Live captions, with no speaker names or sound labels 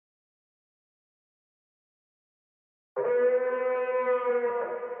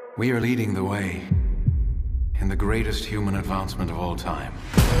We are leading the way in the greatest human advancement of all time.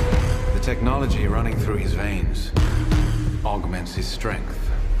 The technology running through his veins augments his strength,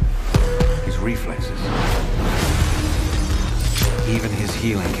 his reflexes, even his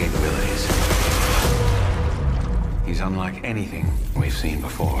healing capabilities. He's unlike anything we've seen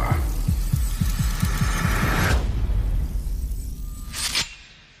before.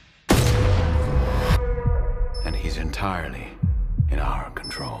 And he's entirely in our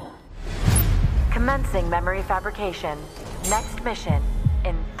control. Commencing memory fabrication. Next mission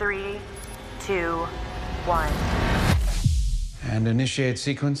in 3, 2, 1. And initiate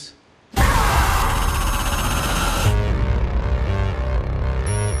sequence.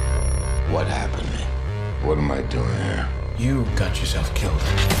 What happened? What am I doing here? You got yourself killed.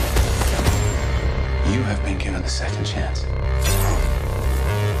 You have been given a second chance.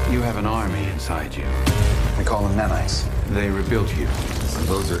 You have an army inside you. We call them nanites. They rebuilt you. And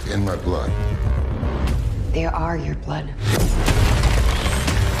those are in my blood. They are your blood.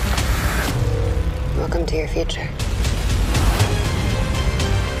 Welcome to your future.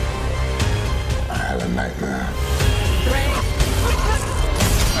 I had a nightmare.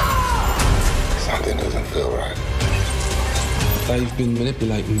 Something doesn't feel right. They've been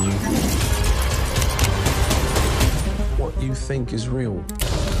manipulating you. What you think is real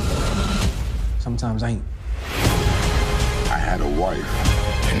sometimes ain't. I had a wife,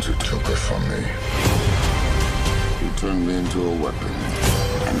 and you took her from me. You turned me into a weapon,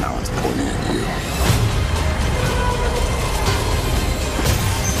 and now it's pointing at you.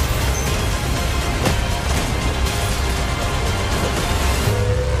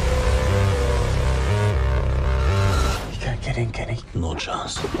 Get in, Kenny. No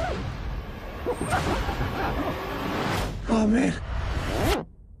chance. Oh, man.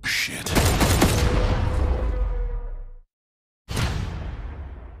 Shit.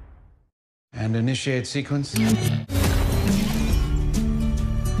 And initiate sequence.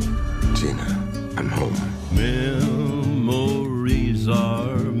 Gina, I'm home. Memories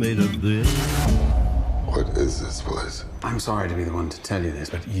are made of this. What is this place? I'm sorry to be the one to tell you this,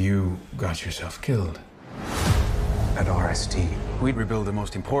 but you got yourself killed. At RST, we'd rebuild the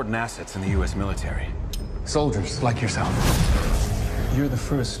most important assets in the U.S. military. Soldiers like yourself. You're the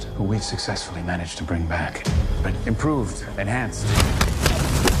first who we've successfully managed to bring back, but improved, enhanced.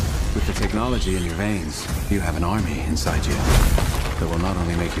 With the technology in your veins, you have an army inside you that will not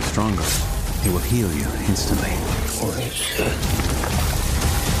only make you stronger, it will heal you instantly. Holy shit.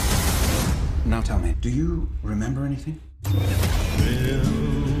 Now tell me, do you remember anything?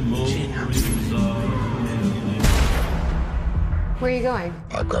 Gina. Where are you going?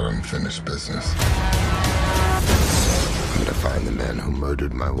 I've got unfinished business. I'm gonna find the man who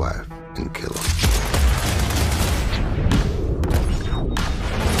murdered my wife and kill him.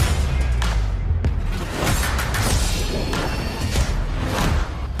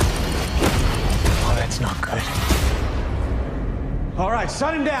 Oh, that's not good. All right,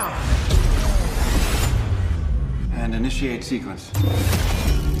 shut him down. And initiate sequence.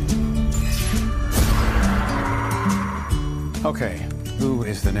 Okay, who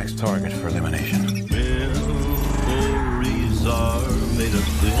is the next target for elimination? Memories are made of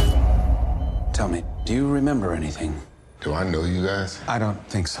this. Tell me, do you remember anything? Do I know you guys? I don't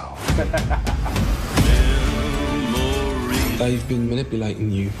think so. They've been manipulating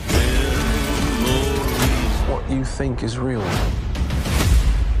you. What you think is real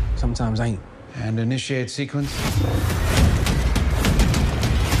sometimes ain't. And initiate sequence.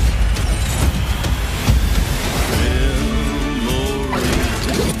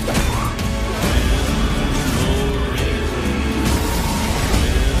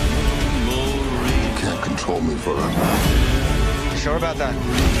 Control me forever. Sure about that?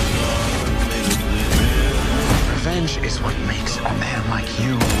 Revenge is what makes a man like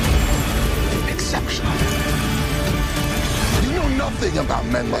you exceptional. You know nothing about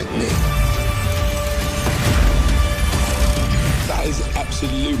men like me. That is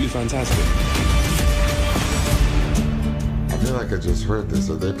absolutely fantastic. I feel like I just heard this.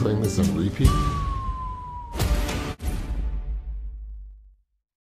 Are they playing this on repeat?